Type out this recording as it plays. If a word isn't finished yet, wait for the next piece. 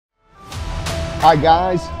Hi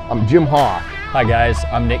guys, I'm Jim Hawk. Hi guys,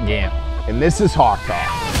 I'm Nick Gant. And this is Hawk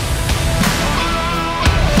Talk.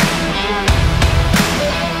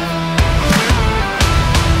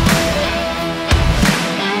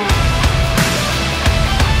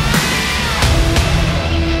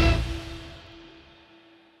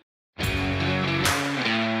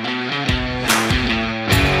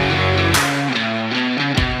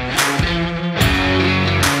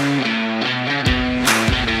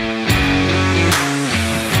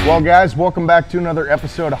 Well guys, welcome back to another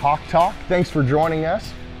episode of Hawk Talk. Thanks for joining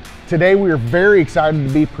us. Today we are very excited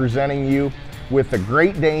to be presenting you with the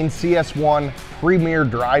Great Dane CS1 Premier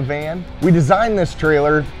Dry Van. We designed this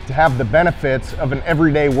trailer to have the benefits of an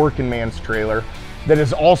everyday working man's trailer that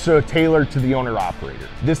is also tailored to the owner-operator.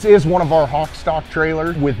 This is one of our Hawk stock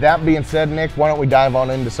trailers. With that being said, Nick, why don't we dive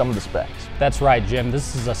on into some of the specs? That's right, Jim.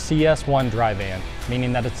 This is a CS1 dry van,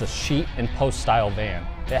 meaning that it's a sheet and post style van.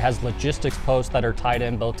 It has logistics posts that are tied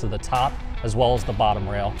in both to the top as well as the bottom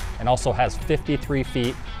rail, and also has 53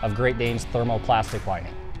 feet of Great Dane's thermoplastic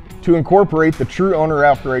lining. To incorporate the true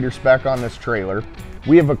owner-operator spec on this trailer,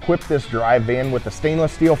 we have equipped this dry van with a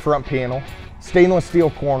stainless steel front panel, stainless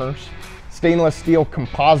steel corners, stainless steel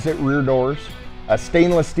composite rear doors, a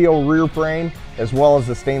stainless steel rear frame, as well as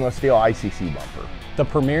a stainless steel ICC bumper. The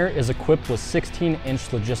Premier is equipped with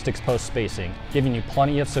 16-inch logistics post spacing, giving you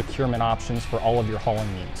plenty of securement options for all of your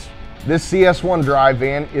hauling needs. This CS1 dry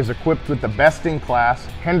van is equipped with the best-in-class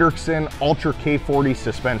Hendrickson Ultra K40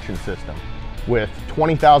 suspension system with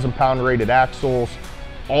 20,000 pound rated axles,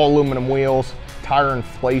 all aluminum wheels, tire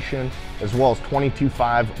inflation, as well as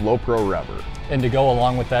 22.5 low pro rubber. And to go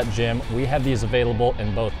along with that, Jim, we have these available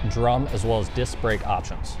in both drum as well as disc brake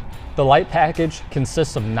options. The light package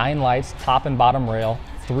consists of 9 lights, top and bottom rail,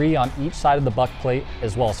 3 on each side of the buck plate,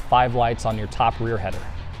 as well as 5 lights on your top rear header.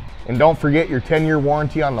 And don't forget your 10-year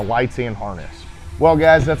warranty on the lights and harness. Well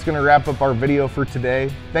guys, that's gonna wrap up our video for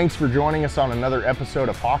today. Thanks for joining us on another episode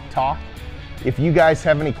of Hawk Talk. If you guys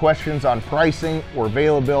have any questions on pricing or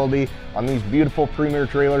availability on these beautiful Premier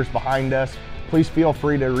trailers behind us, please feel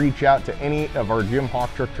free to reach out to any of our Jim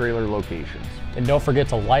Hawk Truck Trailer locations. And don't forget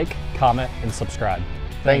to like, comment, and subscribe.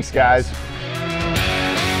 Thanks guys.